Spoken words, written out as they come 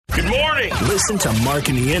Good morning. Listen to Mark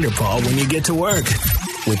and Neanderpaul when you get to work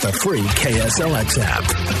with the free KSLX app.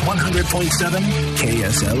 100.7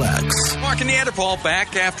 KSLX. Mark and Neanderpaul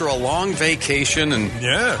back after a long vacation.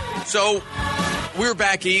 So we're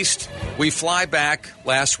back east. We fly back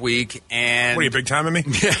last week. And what are you, big time of me?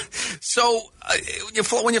 Yeah. So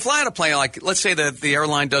when you fly on a plane, like let's say that the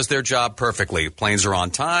airline does their job perfectly. Planes are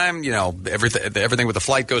on time. Everything with the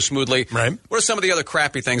flight goes smoothly. Right. What are some of the other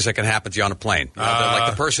crappy things that can happen to you on a plane?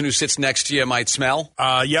 Like the person who sits next to you might smell?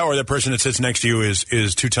 Or the person that sits next to you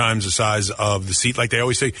is 2 times the size of the seat, like they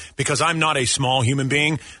always say. Because I'm not a small human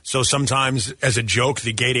being, so sometimes as a joke,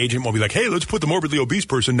 the gate agent will be like, hey, let's put the morbidly obese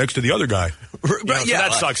person next to the other guy. So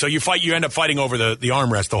that sucks. So you end up fighting over the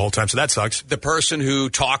armrest the whole time, so that sucks. The person who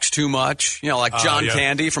talks too much, like John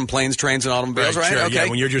Candy from Planes, Trains, and Automobiles, right? Sure, okay. Yeah,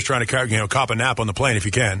 when you're just trying to cop a nap on the plane if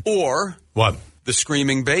you can. Or what? The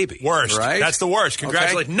screaming baby. Worst. Right? That's the worst.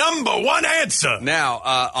 Congratulations. Okay. Number one answer. Now,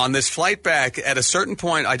 on this flight back, at a certain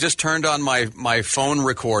point, I just turned on my phone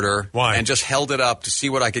recorder. Why? And just held it up to see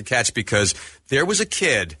what I could catch because there was a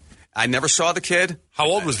kid. I never saw the kid. How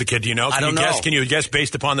old was the kid? Do you know? I don't know. Can you guess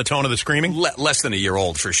based upon the tone of the screaming? Less than a year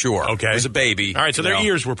old for sure. Okay. It was a baby. All right, so their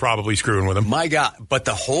ears were probably screwing with him. My God. But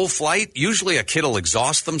the whole flight, usually a kid will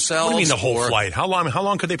exhaust themselves. What do you mean the whole flight? How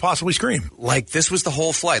long could they possibly scream? Like this was the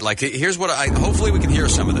whole flight. Like here's what hopefully we can hear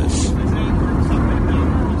some of this.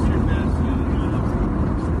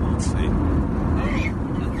 Let's see.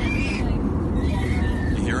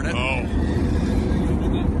 You hearing it? Oh.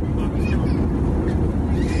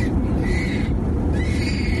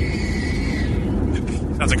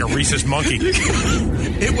 Sounds like a rhesus monkey.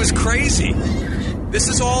 It was crazy. This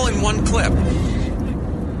is all in one clip.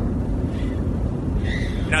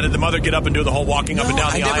 Now, did the mother get up and do the whole walking up and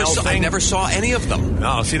down the aisle thing? I never saw any of them.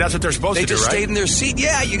 No, see, that's what they're supposed to do, right? They just stayed in their seat.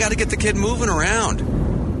 Yeah, you got to get the kid moving around.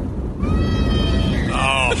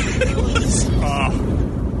 Oh.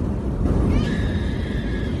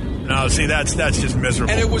 No, see, that's just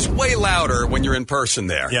miserable. And it was way louder when you're in person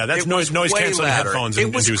there. Yeah, that's noise canceling headphones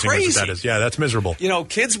inducing. Crazy. That is. Yeah, that's miserable.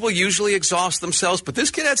 Kids will usually exhaust themselves, but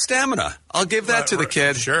this kid had stamina. I'll give that to the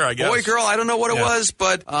kid. Sure, I guess. Boy, girl, I don't know what it was,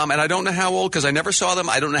 but and I don't know how old because I never saw them.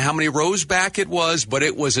 I don't know how many rows back it was, but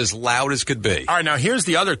it was as loud as could be. All right, now here's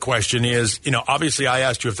the other question is, obviously I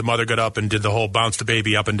asked you if the mother got up and did the whole bounce the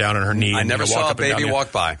baby up and down on her knee. I never saw a baby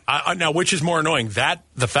walk by. Now, which is more annoying,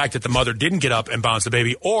 the fact that the mother didn't get up and bounce the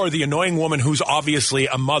baby, or the annoying woman who's obviously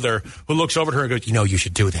a mother who looks over to her and goes, you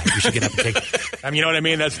should do that. You should get up and take it. I mean, you know what I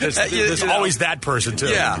mean? There's always that person, too.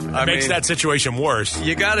 Yeah. It makes that situation worse.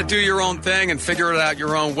 You got to do your own thing and figure it out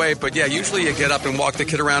your own way. But, yeah, usually you get up and walk the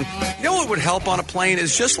kid around. You know what would help on a plane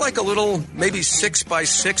is just like a little maybe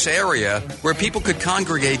 6x6 area where people could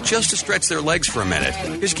congregate just to stretch their legs for a minute.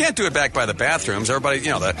 Because you can't do it back by the bathrooms. Everybody,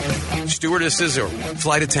 the stewardesses or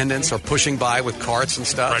flight attendants are pushing by with carts and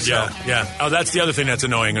stuff. Right, yeah. Oh, that's the other thing that's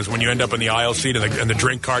annoying is when you end up in the aisle seat and the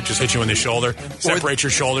drink cart just hits you in the shoulder, separates your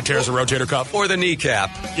shoulder, tears the rotator cuff. Or the kneecap.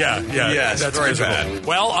 Yeah. Yes, that's very miserable. bad.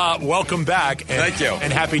 Well, welcome back. Thank you.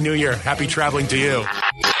 And Happy New Year. Happy traveling to you.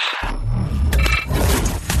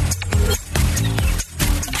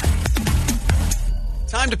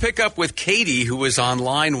 Time to pick up with Katie, who is on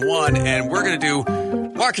line 1, and we're going to do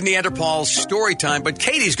Mark and Neanderpaul's story time, but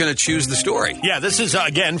Katie's going to choose the story. Yeah, this is,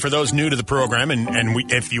 again, for those new to the program,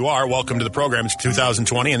 and if you are, welcome to the program. It's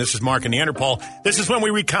 2020, and this is Mark and Neanderpaul. This is when we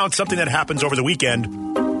recount something that happens over the weekend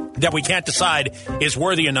that we can't decide is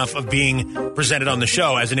worthy enough of being presented on the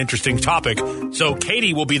show as an interesting topic. So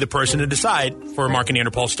Katie will be the person to decide for Mark and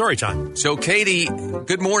Neanderpaul's story time. So, Katie,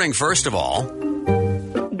 good morning, first of all.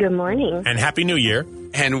 Good morning. And Happy New Year.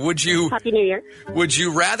 And Happy New Year. Would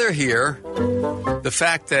you rather hear the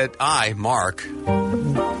fact that I, Mark,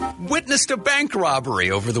 witnessed a bank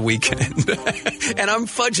robbery over the weekend? And I'm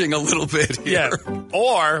fudging a little bit here. Yeah.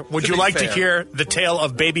 Or would you like to hear the tale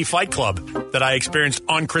of Baby Fight Club that I experienced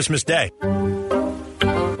on Christmas Day?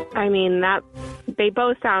 I mean, they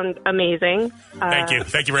both sound amazing. Thank you.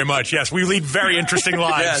 Thank you very much. Yes, we lead very interesting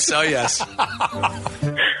lives. Yes. Oh, yes.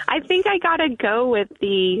 I think I gotta go with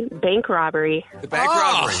the bank robbery. The bank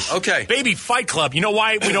robbery. Okay. Baby Fight Club. You know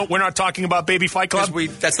why we're not talking about Baby Fight Club?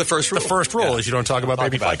 That's the first rule. The first rule is you don't talk about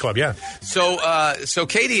Baby Fight Club. Yeah. So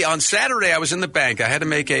Katie, on Saturday I was in the bank. I had to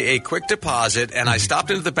make a quick deposit, and I stopped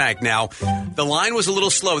into the bank. Now, the line was a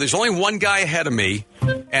little slow. There's only one guy ahead of me,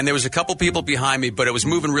 and there was a couple people behind me, but it was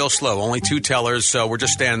moving real slow. Only 2 tellers, so we're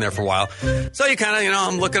just standing there for a while. So you kind of,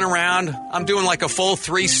 I'm looking around. I'm doing like a full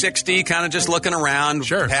 360, kind of just looking around,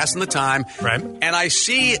 passing the time. Right. And I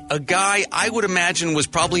see a guy I would imagine was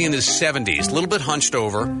probably in his 70s, a little bit hunched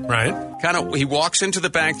over. Right. He walks into the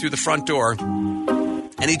bank through the front door.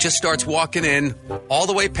 And he just starts walking in all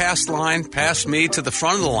the way past the line, past me to the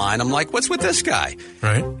front of the line. I'm like, what's with this guy?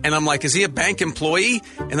 Right. And I'm like, is he a bank employee?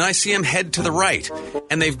 And then I see him head to the right.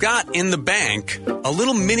 And they've got in the bank a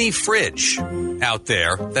little mini fridge out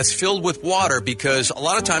there that's filled with water, because a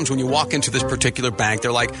lot of times when you walk into this particular bank,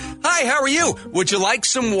 they're like, hi, how are you? Would you like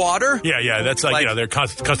some water? Yeah. That's like their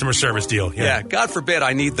customer service deal. Yeah. God forbid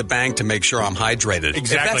I need the bank to make sure I'm hydrated.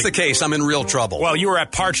 Exactly. If that's the case, I'm in real trouble. Well, you were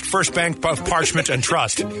at First Bank of Parchment and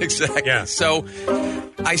Trust. Exactly. Yeah. So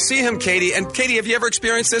I see him, Katie. And Katie, have you ever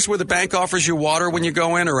experienced this where the bank offers you water when you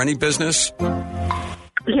go in, or any business?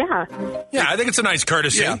 Yeah. Yeah, I think it's a nice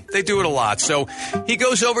courtesy. Yeah, they do it a lot. So he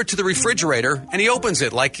goes over to the refrigerator and he opens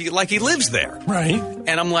it like he lives there. Right.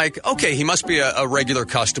 And I'm like, okay, he must be a regular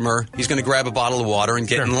customer. He's going to grab a bottle of water and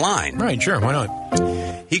get in line. Right, sure, why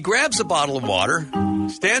not? He grabs a bottle of water,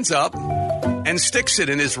 stands up, and sticks it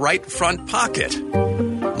in his right front pocket.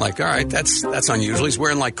 I'm like, all right, that's unusual. He's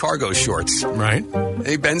wearing like cargo shorts. Right. And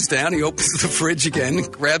he bends down, he opens the fridge again,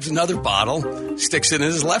 grabs another bottle, sticks it in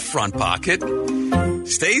his left front pocket,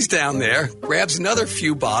 stays down there, grabs another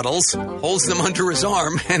few bottles, holds them under his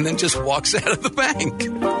arm, and then just walks out of the bank.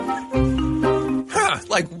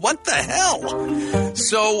 Like, what the hell?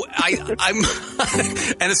 So I'm,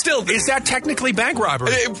 and it's still... Is that technically bank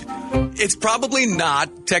robbery? It's probably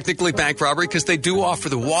not technically bank robbery because they do offer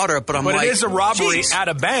the water, but But it is a robbery geez, at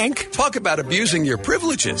a bank. talk about abusing your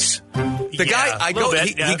privileges. The guy,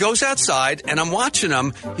 he goes outside, and I'm watching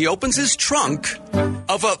him. He opens his trunk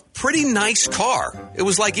of a pretty nice car. It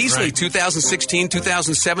was like easily 2016,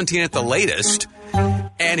 2017 at the latest.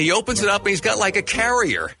 And he opens it up, and he's got like a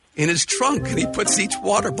carrier in his trunk, and he puts each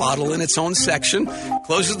water bottle in its own section,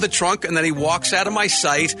 closes the trunk, and then he walks out of my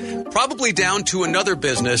sight, probably down to another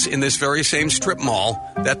business in this very same strip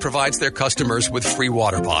mall that provides their customers with free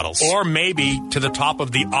water bottles. Or maybe to the top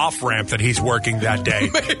of the off-ramp that he's working that day.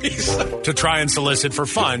 Maybe so. To try and solicit for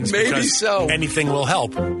funds. Maybe because so. Anything will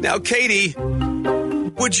help. Now, Katie,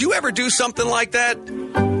 would you ever do something like that?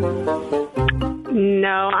 No,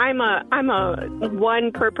 I'm a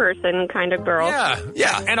one per person kind of girl.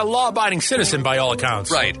 Yeah. And a law-abiding citizen by all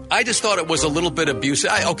accounts. Right. I just thought it was a little bit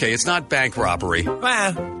abusive. Okay, it's not bank robbery.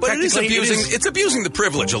 But But it is abusing. It's abusing the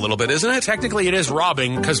privilege a little bit, isn't it? Technically, it is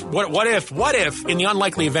robbing, because what if, in the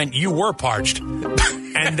unlikely event, you were parched,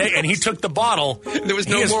 and he took the bottle, There was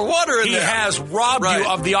no more water in he there. He has robbed you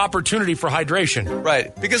of the opportunity for hydration.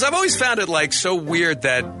 Right. Because I've always found it like so weird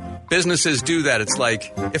that businesses do that. It's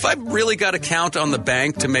like, if I really got to count on the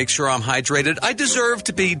bank to make sure I'm hydrated, I deserve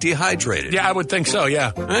to be dehydrated. Yeah, I would think so,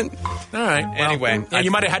 yeah. Right? All right. Well, Anyway.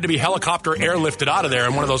 you might have had to be helicopter airlifted out of there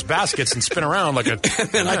in one of those baskets and spin around like a...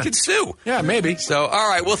 And I could sue. Yeah, maybe. So, all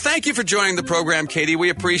right. Well, thank you for joining the program, Katie. We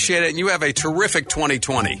appreciate it. And you have a terrific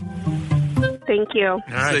 2020. Thank you. All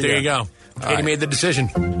right, See there ya. you go. Katie made the decision.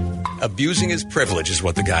 Abusing his privilege is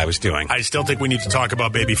what the guy was doing. I still think we need to talk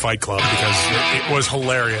about Baby Fight Club because it was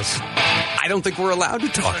hilarious. I don't think we're allowed to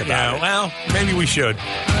talk about it. Well, maybe we should.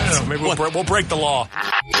 I don't know, maybe we'll break the law.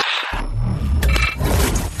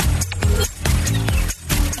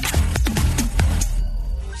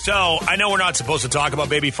 So, I know we're not supposed to talk about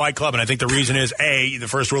Baby Fight Club, and I think the reason is, A, the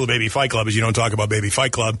first rule of Baby Fight Club is you don't talk about Baby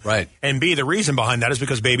Fight Club. Right. And B, the reason behind that is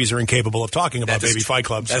because babies are incapable of talking about Baby Fight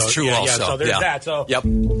Club. That's true also. Yeah, so there's that. So Yep.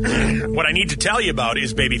 What I need to tell you about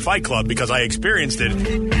is Baby Fight Club because I experienced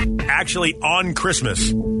it actually on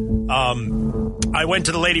Christmas. I went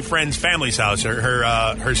to the lady friend's family's house.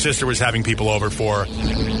 Her sister was having people over for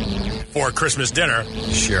Christmas dinner.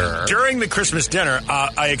 Sure. During the Christmas dinner,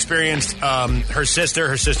 I experienced her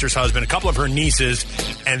sister's husband, a couple of her nieces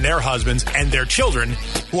and their husbands, and their children,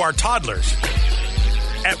 who are toddlers.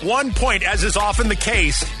 At one point, as is often the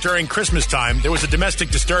case during Christmas time, there was a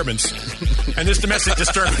domestic disturbance. And this domestic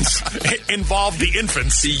disturbance involved the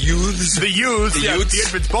infants. The youths. The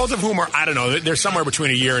infants, both of whom are, I don't know, they're somewhere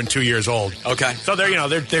between 1 year and 2 years old. Okay. So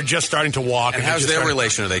they're just starting to walk. And how's their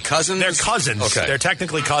relation? Are they cousins? They're cousins. Okay. They're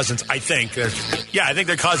technically cousins, I think. I think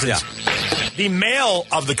they're cousins. Yeah. The male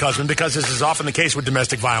of the cousin, because this is often the case with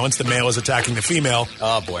domestic violence, the male is attacking the female.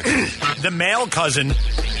 Oh, boy. The male cousin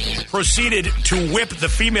proceeded to whip the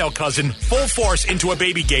female cousin full force into a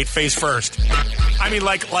baby gate face first. I mean,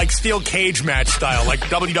 like steel cage match style, like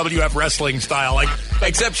WWF wrestling style.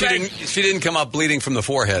 Except she didn't come up bleeding from the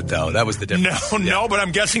forehead, though. That was the difference. No, but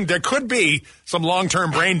I'm guessing there could be some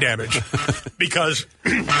long-term brain damage because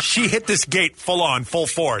she hit this gate full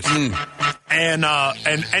force. And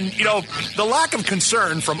the lack of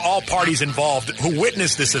concern from all parties involved who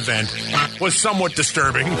witnessed this event was somewhat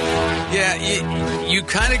disturbing. Yeah, you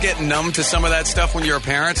kind of get numb to some of that stuff when you're a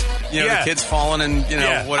parent. The kid's falling and,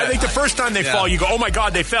 I think the first time they fall, you go, oh, my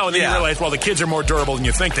God, they fell. And then you realize, well, the kids are more durable than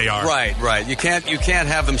you think they are. Right. You can't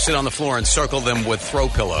have them sit on the floor and circle them with throw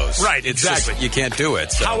pillows. Right, exactly. You can't do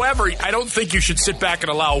it. So. However, I don't think you should sit back and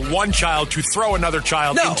allow one child to throw another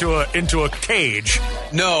child into a cage.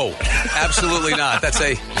 No, absolutely not.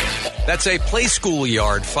 That's a play school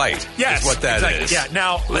yard fight. Yes, is what that is. Yeah.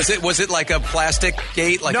 Now, was it like a plastic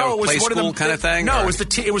gate, like a play school kind of thing? No,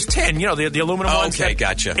 it was tin. The aluminum ones. Okay,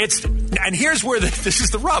 gotcha. And here's where this is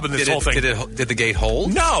the rub in this whole thing. Did the gate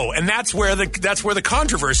hold? No, and that's where the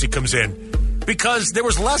controversy comes in. Because there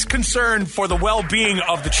was less concern for the well-being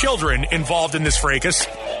of the children involved in this fracas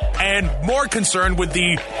and more concern with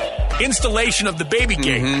the installation of the baby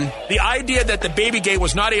gate. Mm-hmm. The idea that the baby gate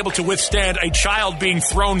was not able to withstand a child being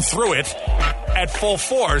thrown through it at full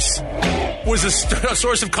force was a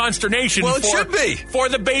source of consternation for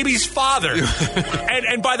the baby's father.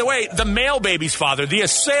 and by the way, the male baby's father, the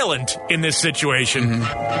assailant in this situation,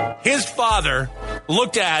 his father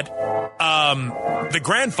looked at the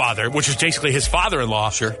grandfather, which is basically his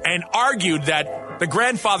father-in-law, and argued that the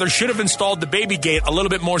grandfather should have installed the baby gate a little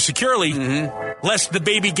bit more securely, lest the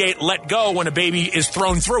baby gate let go when a baby is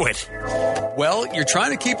thrown through it. Well, you're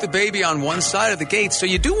trying to keep the baby on one side of the gate, so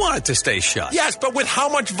you do want it to stay shut. Yes, but with how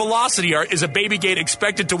much velocity is a baby gate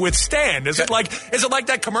expected to withstand? Is it like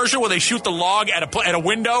that commercial where they shoot the log at a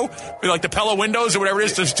window, like the Pella windows or whatever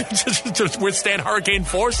it is, to withstand hurricane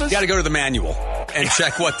forces? You got to go to the manual and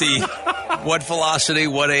check what velocity,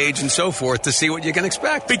 what age, and so forth to see what you can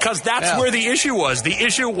expect. Because that's where the issue was. The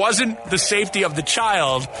issue wasn't the safety of the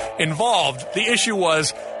child involved. The issue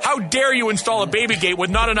was, how dare you install a baby gate with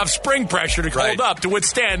not enough spring pressure to hold up to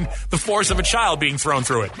withstand the force of a child being thrown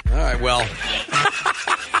through it? All right, well.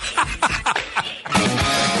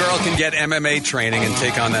 Girl can get MMA training and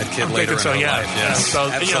take on that kid later in her life. Yes, so,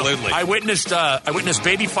 absolutely. I witnessed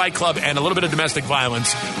Baby Fight Club and a little bit of domestic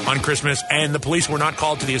violence on Christmas, and the police were not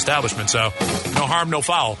called to the establishment, so no harm, no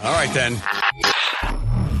foul. All right, then.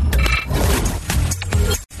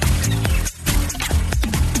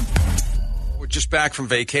 Just back from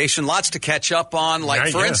vacation. Lots to catch up on.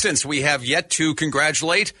 For instance, we have yet to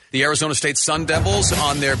congratulate the Arizona State Sun Devils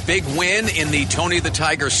on their big win in the Tony the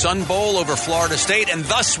Tiger Sun Bowl over Florida State and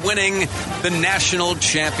thus winning the national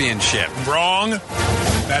championship. Wrong.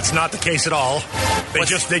 That's not the case at all.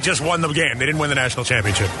 They just won the game. They didn't win the national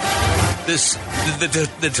championship.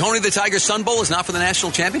 The Tony the Tiger Sun Bowl is not for the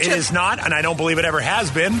national championship? It is not, and I don't believe it ever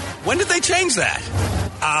has been. When did they change that?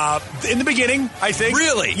 In the beginning, I think.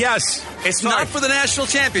 Really? Yes. It's not for the national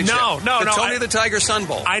championship. No. Tony the Tiger Sun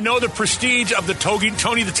Bowl. I know the prestige of the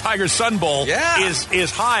Tony the Tiger Sun Bowl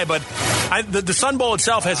is high, but the Sun Bowl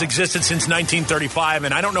itself has existed since 1935,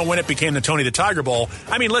 and I don't know when it became the Tony the Tiger Bowl.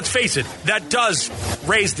 I mean, let's face it, that does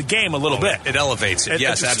raise the game a little bit. It elevates it.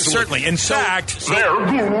 Yes, absolutely. Certainly. In fact,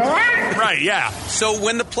 right, yeah. So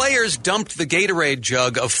when the players dumped the Gatorade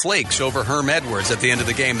jug of flakes over Herm Edwards at the end of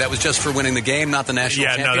the game, that was just for winning the game, not the national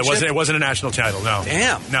championship? No, it wasn't a national title, no.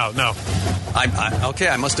 Damn. No.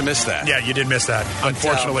 I must have missed that. Yeah, you did miss that,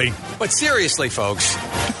 unfortunately. But seriously, folks,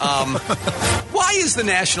 why is the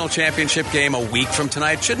national championship game a week from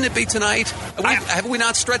tonight? Shouldn't it be tonight? Have we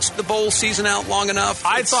not stretched the bowl season out long enough?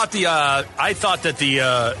 I thought that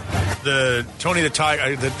the Tony the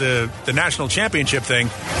Tiger, the national championship thing,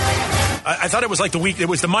 I thought it was like it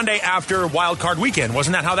was the Monday after Wild Card Weekend.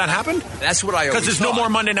 Wasn't that how that happened? That's what I always Because there's no more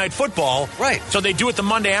Monday Night Football. Right. So they do it the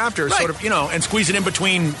Monday after, sort of, and squeeze it in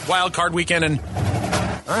between Wild Card Weekend and...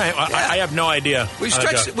 All right, I have no idea. We've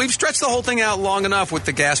stretched the whole thing out long enough with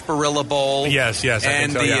the Gasparilla Bowl. Yes,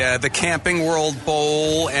 and the Camping World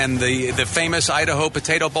Bowl and the famous Idaho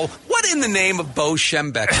Potato Bowl. What in the name of Bo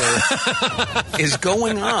Schembechler is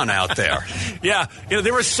going on out there? Yeah,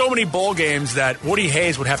 there were so many bowl games that Woody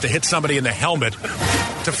Hayes would have to hit somebody in the helmet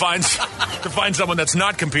to find someone that's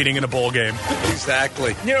not competing in a bowl game.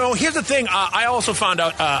 Exactly. Here's the thing. I also found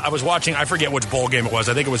out, I was watching, I forget which bowl game it was.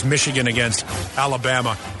 I think it was Michigan against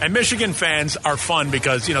Alabama. And Michigan fans are fun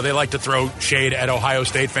because, they like to throw shade at Ohio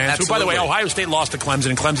State fans. Absolutely. Who, by the way, Ohio State lost to Clemson,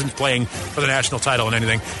 and Clemson's playing for the national title and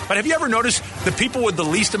anything. But have you ever noticed the people with the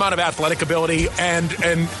least amount of athletic ability and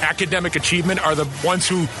academic achievement are the ones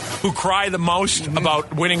who cry the most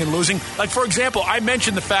about winning and losing? Like, for example, I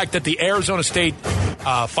mentioned the fact that the Arizona State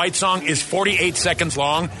fight song is 48 seconds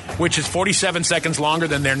long, which is 47 seconds longer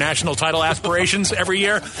than their national title aspirations every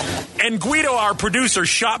year. And Guido, our producer,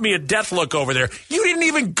 shot me a death look over there. You didn't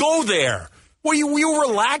even go there. Will you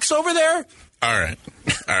relax over there? All right.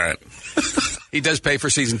 He does pay for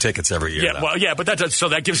season tickets every year. Yeah, though. well, yeah, but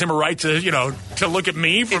that gives him a right to, to look at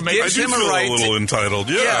me for making. gives him a right. A little entitled.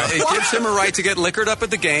 Yeah, it gives him a right to get liquored up at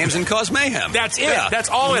the games and cause mayhem. That's it. Yeah. That's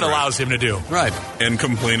all it allows him to do. Right. and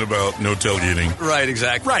complain about no tailgating. Right.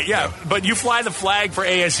 Exactly. Right. Yeah. But you fly the flag for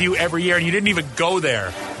ASU every year, and you didn't even go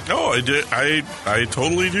there. No, I did. I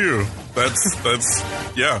totally do. That's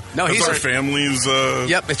yeah. No, that's he's our a- family's.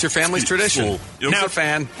 Yep, it's your family's tradition. Yep. He's a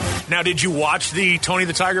fan. Now, did you watch the Tony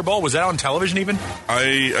the Tiger Bowl? Was that on television even?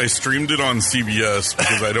 I streamed it on CBS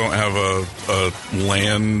because I don't have a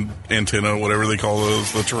land antenna, whatever they call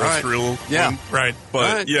those, the terrestrial. Yeah. one. Right.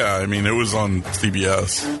 But Right. yeah, I mean, it was on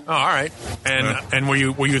CBS. Oh, all right. And were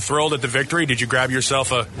you thrilled at the victory? Did you grab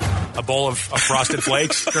yourself a bowl of Frosted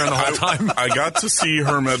Flakes during the whole time? I got to see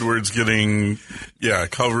Herm Edwards getting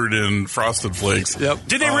covered in Frosted Flakes. Yep.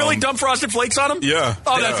 Did they really dump Frosted Flakes on him? Yeah.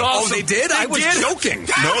 Oh, yeah. that's awesome. Oh, they did? I was joking.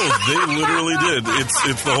 No, they literally did.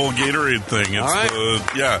 It's the whole Gatorade thing. It's All right.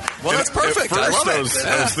 Well, And that's perfect. At I first, love I it. was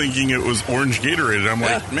Yeah. thinking it was orange Gatorade. I'm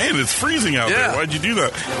like, Yeah. man, it's freezing out Yeah. there. Why'd you do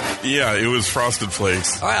that? Yeah, it was Frosted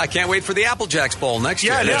Flakes. All right, I can't wait for the Apple Jacks Bowl next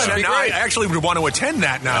year. Yeah, That should be now I great. actually would want to attend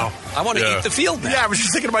that now. I want to Yeah. eat the field now. Yeah, I was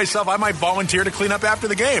just thinking to myself, I might volunteer to clean up after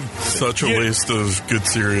the game. Such a waste of good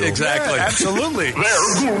cereal. Exactly. Yeah, absolutely.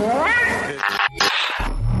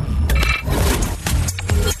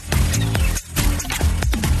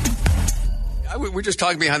 We're just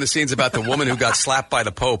talking behind the scenes about the woman who got slapped by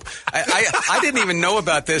the Pope. I didn't even know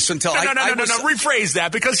about this until No, I was. rephrase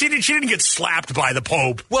that because she didn't get slapped by the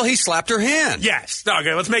Pope. Well, he slapped her hand. Yes. No,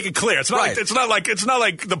 okay, let's make it clear. It's not Right. like it's not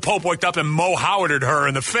like the Pope walked up and Mo Howarded her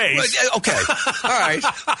in the face. Okay. All right.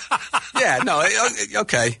 Yeah. No.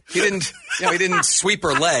 Okay. He didn't sweep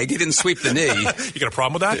her leg. He didn't sweep the knee. You got a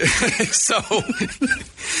problem with that? So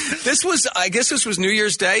I guess this was New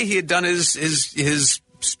Year's Day. He had done his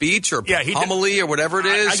speech or homily or whatever it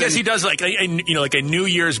is. I guess he does like a New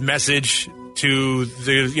Year's message to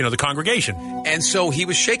the congregation. And so he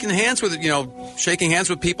was shaking hands with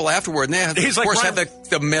people afterward. And they have, He's of like course, have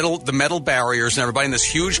the metal barriers and everybody. And this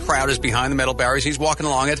huge crowd is behind the metal barriers. He's walking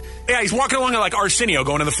along it. Yeah, he's walking along like Arsenio,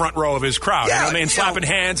 going to the front row of his crowd. Yeah, you know what I mean? Slapping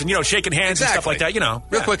hands and shaking hands and stuff like that.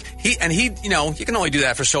 Real quick. He you can only do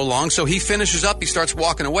that for so long. So he finishes up. He starts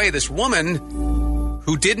walking away. This woman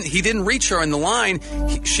who he didn't reach her in the line.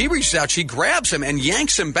 She reaches out. She grabs him and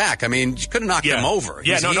yanks him back. I mean, she could have knocked him over.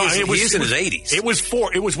 Yeah, he's in his 80s. It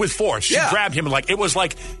was with force. She grabbed him like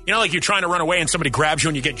like you're trying to run away and somebody grabs you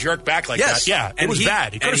and you get jerked back like that. Yeah, it was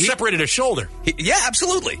bad. He could have separated his shoulder. Yeah,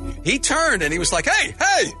 absolutely. He turned and he was like, "Hey!"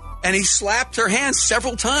 And he slapped her hand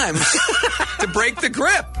several times to break the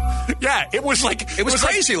grip. Yeah, it was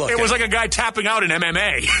crazy looking. It was like a guy tapping out in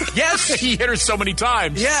MMA. Yes. He hit her so many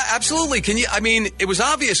times. Yeah, absolutely. It was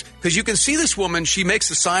obvious because you can see this woman. She makes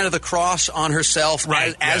the sign of the cross on herself.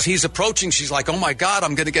 Right. As he's approaching, she's like, "Oh my God,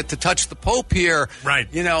 I'm going to get to touch the Pope here." Right.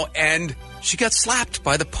 And she got slapped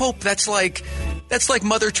by the Pope. That's like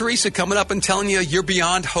Mother Teresa coming up and telling you you're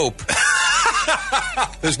beyond hope.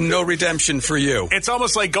 There's no redemption for you. It's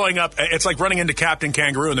almost like going up. It's like running into Captain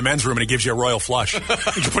Kangaroo in the men's room and he gives you a royal flush. He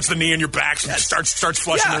puts the knee in your back and starts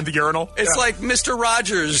flushing in the urinal. It's like Mr.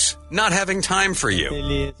 Rogers not having time for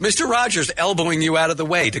you. Mr. Rogers elbowing you out of the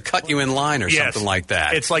way to cut you in line or something like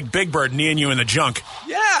that. It's like Big Bird kneeing you in the junk.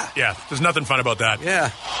 Yeah. Yeah, there's nothing fun about that.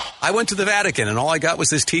 Yeah. I went to the Vatican and all I got was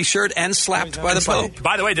this T-shirt and slapped by the Pope.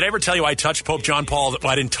 By the way, did I ever tell you I touched Pope John Paul?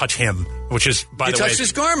 Well, I didn't touch him, which is, by the way... You touched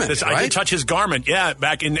his garment, right? I did touch his garment, yeah,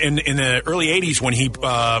 back in the early 80s when he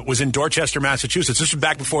was in Dorchester, Massachusetts. This was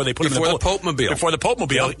back before they put him in the Pope-mobile. Before the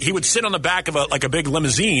Pope-mobile. Yep. He would sit on the back of a big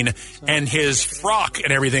limousine, and his frock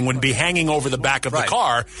and everything would be hanging over the back of the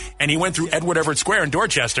car, and he went through Edward Everett Square in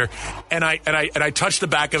Dorchester, and I touched the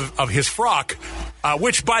back of his frock,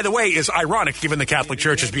 which, by the way, is ironic given the Catholic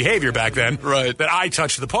Church's behavior back then, right? That I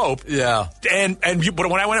touched the Pope, yeah. But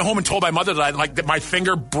when I went home and told my mother that my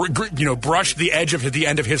finger, brushed the edge of the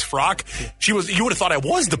end of his frock, you would have thought I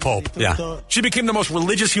was the Pope. Yeah, she became the most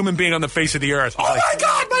religious human being on the face of the earth. Oh my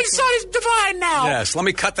God, my son is divine now. Yes, let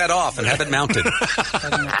me cut that off and have it mounted.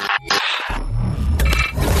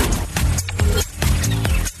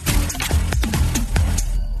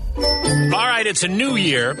 All right, it's a new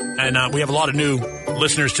year, and we have a lot of new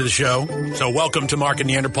listeners to the show. So welcome to Mark and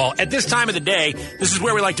Neanderpaul. At this time of the day, this is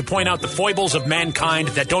where we like to point out the foibles of mankind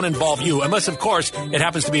that don't involve you, unless, of course, it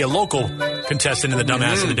happens to be a local contestant in the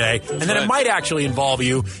Dumbass of the Day. And then it might actually involve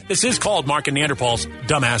you. This is called Mark and Neanderpaul's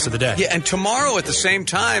Dumbass of the Day. Yeah, and tomorrow at the same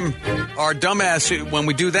time, our Dumbass, when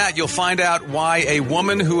we do that, you'll find out why a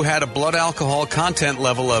woman who had a blood alcohol content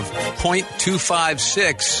level of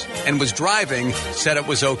 0.256 and was driving said it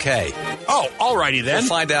was okay. Oh, alrighty then. We'll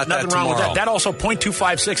find out Nothing that wrong tomorrow. with that. That also 0.256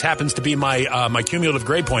 256 happens to be my my cumulative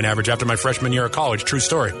grade point average after my freshman year of college. True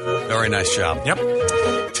story. Very nice job. Yep.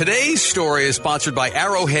 Today's story is sponsored by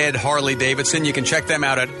Arrowhead Harley-Davidson. You can check them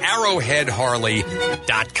out at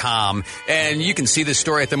arrowheadharley.com. And you can see this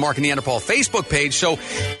story at the Mark and Neanderpaul Facebook page. So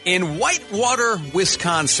in Whitewater,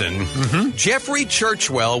 Wisconsin, Jeffrey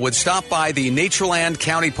Churchwell would stop by the Natureland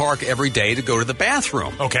County Park every day to go to the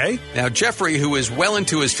bathroom. Okay. Now, Jeffrey, who is well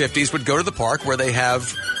into his 50s, would go to the park where they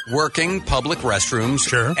have working public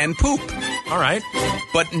restrooms and poop. All right.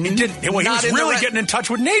 But he was really getting in touch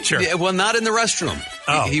with nature. Yeah, well, not in the restroom.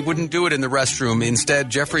 Oh. He wouldn't do it in the restroom. Instead,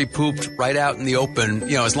 Jeffrey pooped right out in the open,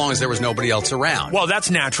 as long as there was nobody else around. Well, that's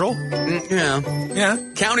natural. Yeah.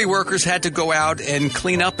 County workers had to go out and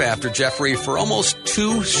clean up after Jeffrey for almost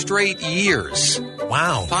 2 straight years.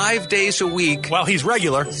 Wow. 5 days a week. Well, he's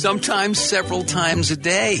regular. Sometimes several times a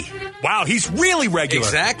day. Wow, he's really regular.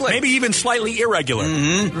 Exactly. Maybe even slightly irregular.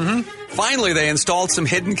 Finally, they installed some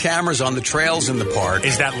hidden cameras on the trails in the park.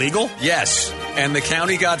 Is that legal? Yes. And the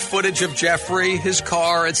county got footage of Jeffrey, his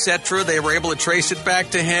car, etc. They were able to trace it back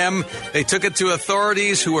to him. They took it to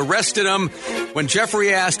authorities who arrested him. When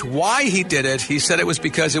Jeffrey asked why he did it, he said it was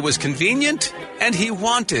because it was convenient and he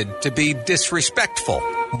wanted to be disrespectful.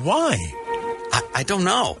 Why? I don't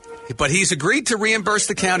know. But he's agreed to reimburse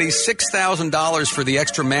the county $6,000 for the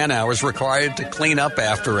extra man hours required to clean up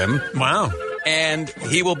after him. Wow. And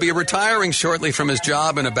he will be retiring shortly from his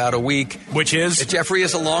job in about a week. Which is? Jeffrey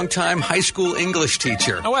is a longtime high school English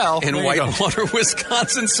teacher. Oh, well, in Whitewater,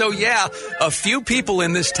 Wisconsin. So, yeah, a few people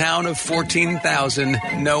in this town of 14,000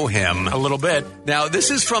 know him. A little bit. Now,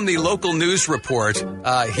 this is from the local news report.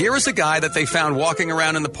 Here is a guy that they found walking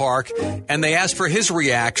around in the park, and they asked for his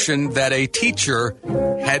reaction that a teacher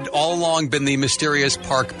had all along been the mysterious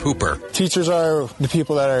park pooper. Teachers are the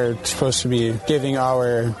people that are supposed to be giving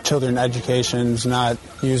our children education, not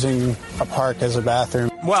using a park as a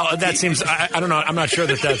bathroom. Well, that seems, I don't know, I'm not sure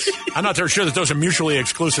that those are mutually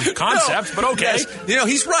exclusive concepts, but okay. Yes.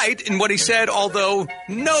 He's right in what he said, although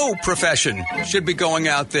no profession should be going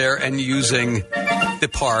out there and using the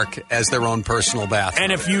park as their own personal bathroom.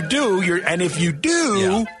 And if you do,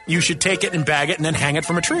 you should take it and bag it and then hang it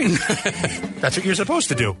from a tree. That's what you're supposed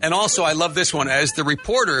to do. And also, I love this one, as the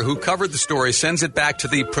reporter who covered the story sends it back to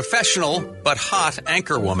the professional but hot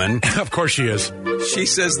anchor woman. Of course she is. She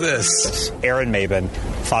says this. Erin Maben,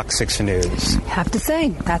 Fox 6 News. Have to say,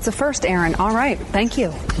 that's a first, Erin. All right. Thank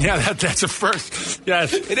you. Yeah, that's a first.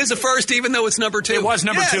 Yes. It is a first, even though it's number 2. It was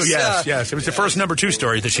number 2, yes. It was the first number 2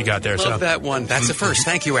 story that she got there. Love that one. That's a first.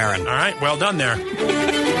 Thank you, Erin. All right. Well done there.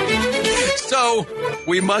 So,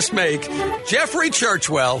 we must make Jeffrey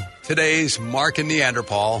Churchwell today's Mark and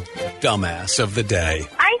Neanderpaul dumbass of the day.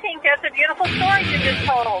 I think that's a beautiful story you just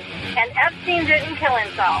told. And Epstein didn't kill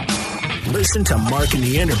himself. Listen to Mark and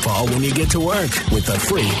Neanderpaul when you get to work with the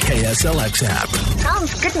free KSLX app.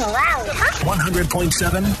 Sounds good and loud, huh?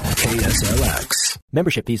 100.7 KSLX.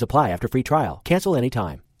 Membership fees apply after free trial. Cancel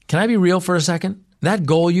anytime. Can I be real for a second? That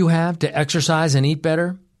goal you have to exercise and eat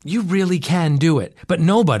better, you really can do it. But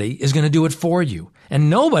nobody is going to do it for you. And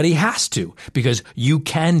nobody has to, because you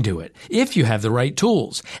can do it if you have the right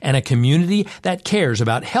tools and a community that cares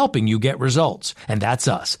about helping you get results. And that's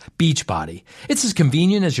us, Beachbody. It's as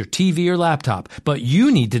convenient as your TV or laptop, but you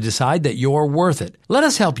need to decide that you're worth it. Let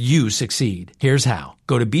us help you succeed. Here's how.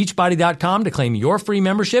 Go to Beachbody.com to claim your free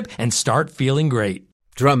membership and start feeling great.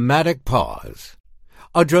 Dramatic pause.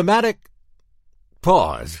 A dramatic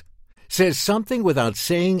pause says something without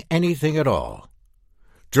saying anything at all.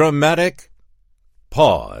 Dramatic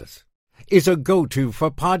pause is a go-to for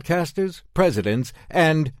podcasters, presidents,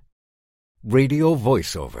 and radio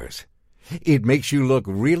voiceovers. It makes you look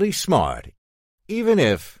really smart, even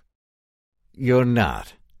if you're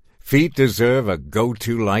not. Feet deserve a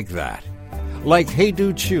go-to like that. Like Hey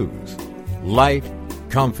Dude shoes. Light,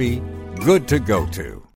 comfy, good to go to.